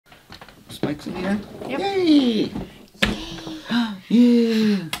spikes in the air? Yep. Yay!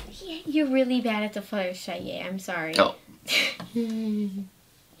 Yeah! You're really bad at the Fluttershy. Yeah, I'm sorry. Oh. Is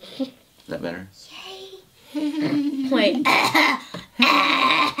that better? Wait.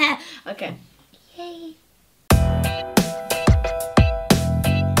 Okay. Yay.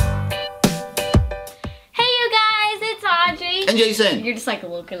 Hey, you guys, it's Audrey. And Jason. You're just like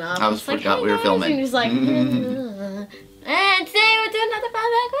looking up. I was forgot we were filming. And you're just like, and today we're doing another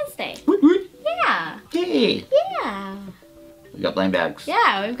Blind Bag Wednesday. Woot woot. Yeah. Yay! Yeah. We got blind bags.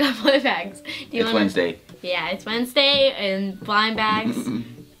 Yeah, we've got blind bags. It's Wednesday. Yeah, it's Wednesday and blind bags.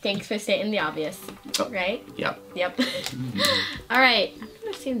 Thanks for stating the obvious. Oh. Right? Yep. Yep. Alright. I've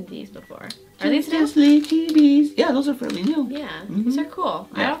never seen these before. Are these new? TVs. Yeah, those are fairly new. Yeah, these are cool.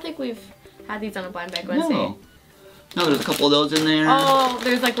 Yeah. I don't think we've had these on a Blind Bag Wednesday. No, there's a couple of those in there. Oh,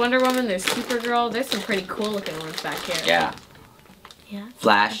 there's like Wonder Woman, there's Supergirl. There's some pretty cool looking ones back here. Yeah. Yeah.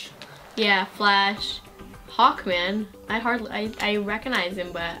 Flash. Yeah, Flash. Hawkman. I recognize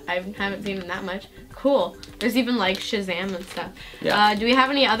him, but I haven't seen him that much. Cool. There's even like Shazam and stuff. Yeah. Do we have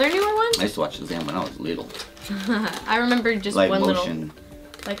any other newer ones? I used to watch Shazam when I was little. I remember just Live one motion little.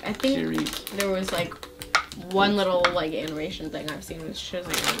 Like I think series. there was like one little like animation thing I've seen with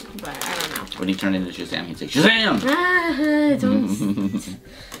Shazam, but I don't know. When he turned into Shazam, he'd say Shazam.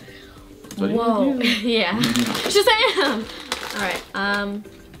 Whoa. Yeah. Shazam. All right.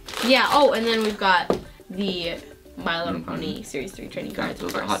 Yeah. Oh, and then we've got the My Little Pony Series 3 trading cards.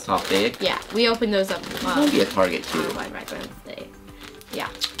 Those are Hot Topic. Yeah, we opened those up. That'll be a Target too. Blind Bag Wednesday. Yeah.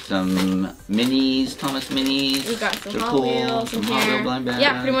 Some minis, Thomas minis. We got some They're Hot cool. Wheels Some in Hot Wheel here. blind bags.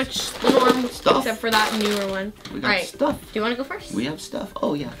 Yeah, pretty much the norm Stuff. except for that newer one. We got All right. stuff. Do you want to go first? We have stuff.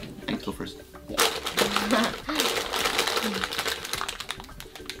 Oh yeah, I can go first. Yeah.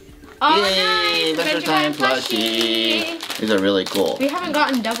 Oh, Yay! nice! Adventure Time plushie. These are really cool. We haven't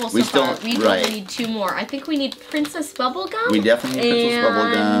gotten double so far. We right. need 2 more. I think we need Princess Bubblegum. We definitely need Princess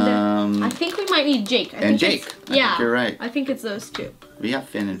Bubblegum. I think we might need Jake. And Jake. I think you're right. I think it's those 2. We have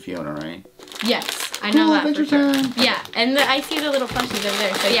Finn and Fiona, right? Yes, I know that for Adventure sure. Time. Yeah, and I see the little plushies over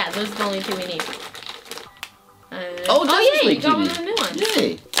there. So yeah, those are the only 2 we need. Oh, yeah, you got TV. one of the new ones.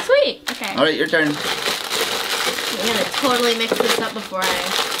 Yay! Sweet. Okay. All right, your turn. I'm gonna totally mix this up before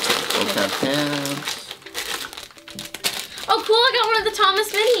I. Both have tabs. Oh, cool! I got one of the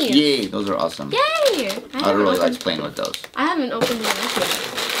Thomas minis. Yay! Those are awesome. Yay! I really like playing with those. I haven't opened one up yet.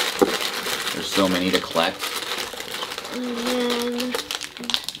 There's so many to collect. And then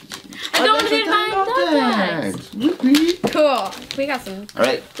I don't need my bags. Cool. We got some. All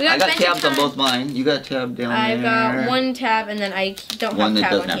right. I got tabs on Time. both mine. You got a tab down there. I've got one tab, and then I don't One have that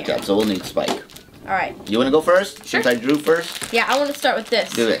tab doesn't on have here. tab, so we'll need Spike. All right. You want to go first? Sure. Since I drew first? Yeah, I want to start with this.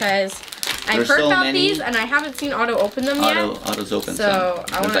 Do it. Because I've There's heard so about many. these, and I haven't seen Otto open them yet. Otto's open So,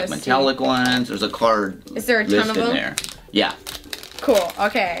 some. I There's wanna like metallic ones. There's a card Is there a ton list of in them? there. Yeah. Cool.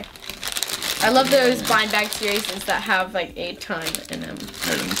 Okay. I love those blind bag series that have like a ton in them.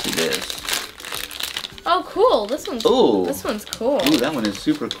 Here, let me see this. Oh, cool. This one's. Ooh. This one's cool. Ooh, that one is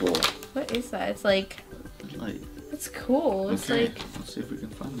super cool. What is that? It's like. It's cool. It's okay. like. Let's see if we can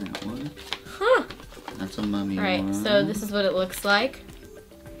find that one. Huh. That's a mummy Alright, one. so this is what it looks like.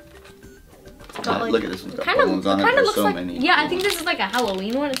 It's got like, look at this one's got kind of bones on it. There's looks so like, many. yeah, I think this is like a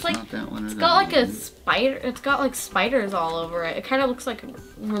Halloween one. It's like Not that one or it's that got like a one. spider. It's got like spiders all over it. It kind of looks like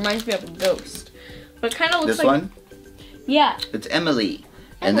reminds me of a ghost, but it kind of looks This like one? yeah. It's Emily.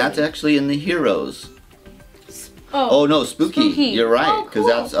 And that's actually in the Heroes. Oh no, Spooky. You're right, because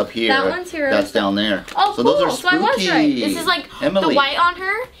that's up here. That one's Heroes. That's down there. Oh, so cool. those are So I was right. This is like Emily. the white on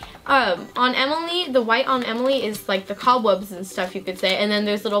her. On Emily, the white on Emily is like the cobwebs and stuff, you could say, and then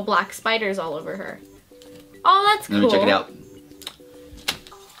there's little black spiders all over her. Oh, that's cool. Let me check it out.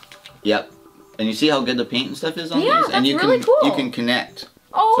 Yep. And you see how good the paint and stuff is on Yeah, these? And that's you really can cool. you can connect.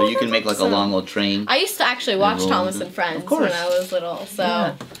 Oh, so you can make like a awesome. long little train. I used to actually watch roll Thomas it. and Friends Of course. when I was little, so.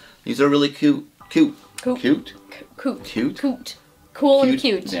 Yeah. These are really cute. Cool. Cute? Cool. Cute? Coot. Cool and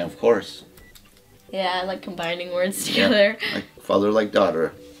cute. Yeah, of course. Yeah, I like combining words together. Yeah. Like father, like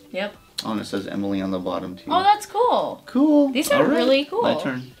daughter. Yep. Oh, and it says Emily on the bottom too. Oh, that's cool. Cool. These are All right. really cool. My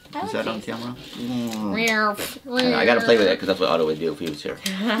turn. I Is like that on these. camera? I I gotta play with it because that's what Otto would do if he was here.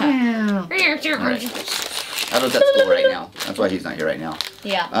 Alright. Otto's at school right now. That's why he's not here right now.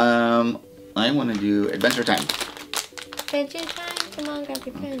 Yeah. I want to do Adventure Time. Adventure time. Come on, grab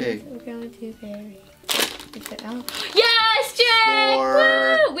your pens. Okay. We're going to Fairy. Yes, Jay! Score.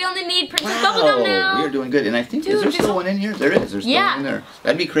 Woo! We only need Princess Bubblegum now. We are doing good. And I think, Dude, is there there's still one in here? There is. There's still Yeah. one in there.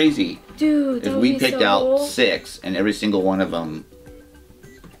 That'd be crazy Dude, that if would we be picked so out cool. 6 and every single one of them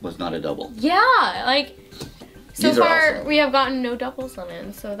was not a double. Yeah, like, So These are far, awesome. we have gotten no doubles on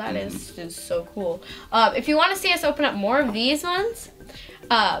it, so that is just so cool. If you want to see us open up more of these ones,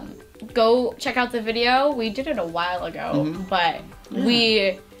 go check out the video. We did it a while ago, but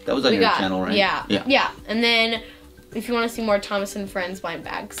that was on your channel, right? Yeah. And then if you want to see more Thomas and Friends blind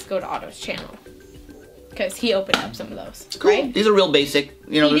bags, go to Otto's channel. Because he opened up some of those. Cool. Right? These are real basic.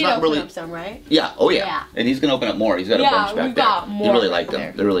 You know, there's not really. Up some, right? Yeah. Oh yeah. Yeah. And he's gonna open up more. He's got a bunch back we've got there. more. You really like back them.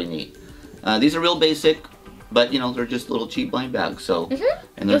 there. They're really neat. These are real basic, but you know they're just little cheap blind bags. So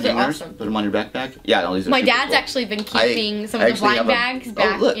and they're Those are hangers. awesome. Put them on your backpack. Yeah. No, these are My super dad's cool. actually been keeping some of the actually blind bags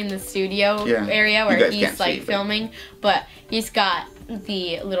back in the studio area where guys he's can't like see, but- filming, but he's got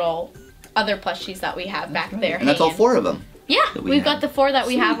the little other plushies that we have back there. And that's all hanging. 4 of them. Yeah, that we we've have. got the 4 that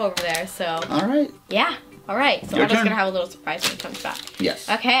we Sweet. have over there. So All right. yeah, all right. So Your Otto's turn. gonna have a little surprise when he comes back. Yes.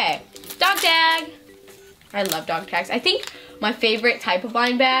 Okay, dog tag. I love dog tags. I think my favorite type of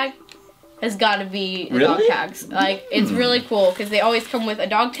blind bag has got to be the dog Really? tags. Like it's really cool because they always come with a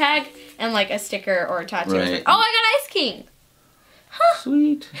dog tag and like a sticker or a tattoo. Right. Oh, I got Ice King.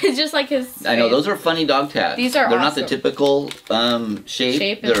 Sweet. It's just like his. I know face. those are funny dog tags. These are They're not the awesome. typical shape.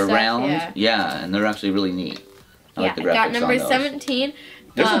 Shape and They're stuff, round. yeah. And they're actually really neat. I like the graphics I got number on those. 17.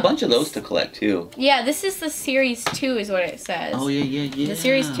 There's a bunch of those to collect too. Yeah, this is the series 2 is what it says. Oh yeah. The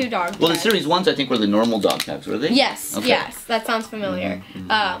series 2 dog. Well, the tag. series 1s I think were the normal dog tags, were they? Yes, Okay. yes, that sounds familiar.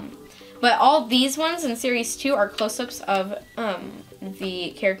 But all these ones in series 2 are close-ups of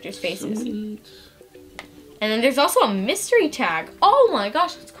the characters' faces. Sweet. And then there's also a mystery tag. Oh my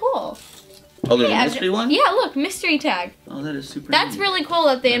gosh, that's cool. Oh, there's Yeah, a mystery one? Yeah, look, mystery tag. Oh, that is super That's neat. really cool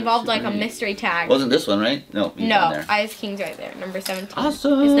that they That is involved like super a neat. mystery tag. Wasn't this one, right? No. he's on No, there. Ice King's right there. Number 17.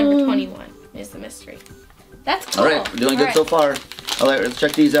 Awesome. It's number 21 is the mystery. That's cool. All right, we're doing good so far. All right, let's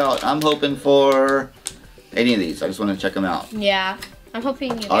check these out. I'm hoping for any of these. I just want to check them out. Yeah, I'm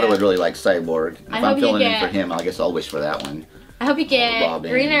hoping you Otto get. would really like Cyborg. If I I'm hope you filling in get- for him, I guess I'll wish for that one. I hope you get Robin.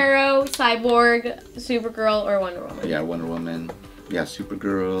 Green Arrow, Cyborg, Supergirl, or Wonder Woman. Yeah, Wonder Woman. Yeah,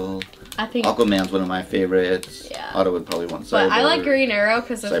 Supergirl. I think. Aquaman's one of my favorites. Yeah. Otto would probably want Cyborg. But I like Green Arrow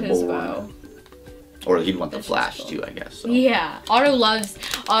because of his Cyborg. bow. Or he'd want the That's Flash just too, I guess. So. Yeah,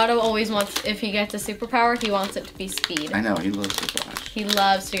 Otto always wants, if he gets a superpower, he wants it to be speed. I know, he loves the Flash. He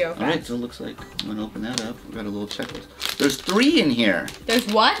loves to go fast. Alright, so it looks like I'm gonna open that up. We got a little checklist. There's 3 in here. There's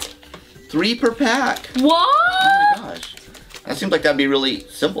what? 3 per pack. What? Oh my gosh. That seems like that'd be really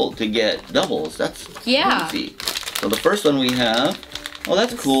simple to get doubles. That's Yeah. easy. So the first one we have, oh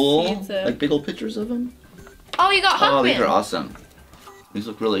that's cool. it's a- Like big old pictures of them. Oh, you got Hawkman. Oh, these are awesome. These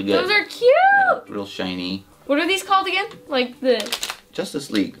look really good. Those are cute. Yeah, real shiny. What are these called again? Like the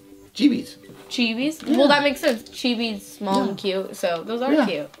Justice League. Chibis. chibis? Yeah. Well, that makes sense. Chibi's small and cute, so those are Yeah.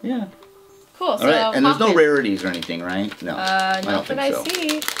 cute. Yeah. Cool. All So right, and there's no Hawkman. rarities or anything, right? No. Not don't that I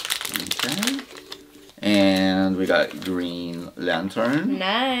think see. Okay. And we got Green Lantern.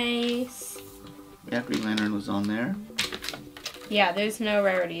 Nice. Yeah, Green Lantern was on there. Yeah, there's no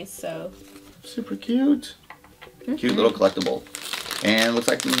rarities, so. Super cute. Cute little collectible. And looks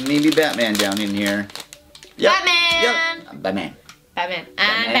like maybe Batman down in here. Yep. Batman! Yep. Batman. Batman.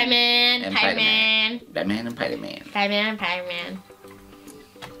 I'm Batman. and Spider-Man. Batman and Spider-Man. Batman. Spider-Man.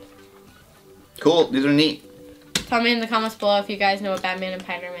 Cool. These are neat. Tell me in the comments below if you guys know what Batman and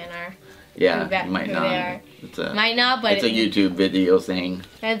Spider-Man are. Yeah, Who you might they not. are. It's a, Might not, but it's a YouTube video thing.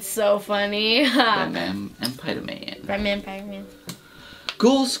 it's so funny. Batman and Spider-Man. Batman, Spider-Man.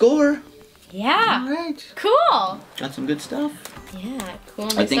 Cool score. Yeah. All right. Cool. Got some good stuff. Yeah, cool.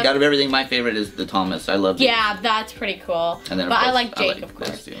 I think out of everything, my favorite is the Thomas. I love. Yeah, that's pretty cool. And then, of but I course, like Jake, of this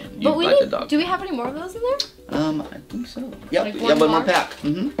course. too. You But we like the need. dog. Do we have any more of those in there? I think so. Yep. Like yeah, one one more more? pack.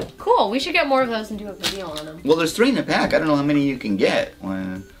 Cool. We should get more of those and do a video on them. Well, there's 3 in a pack. I don't know how many you can get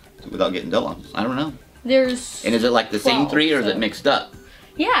without getting doubles. I don't know. There's. And is it like the same 12, 3 or is so- it mixed up?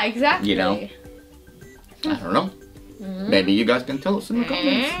 Yeah, exactly. You know? I don't know. Maybe you guys can tell us in the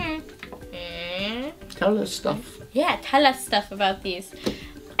comments. Tell us stuff. Yeah, tell us stuff about these.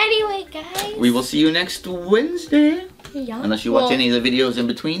 Anyway, guys. We will see you next Wednesday. Yeah. Unless you watch any of the videos in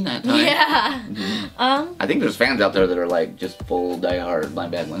between that time. Yeah. I think there's fans out there that are like just full die-hard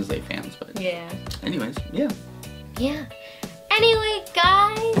Blind Bag Wednesday fans. But Yeah. anyways, yeah. Yeah. Anyway,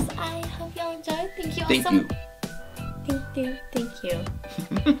 guys, I hope y'all enjoyed. Thank you all Thank so you. Thank you.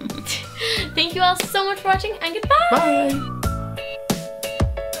 Thank you all so much for watching, and goodbye. Bye.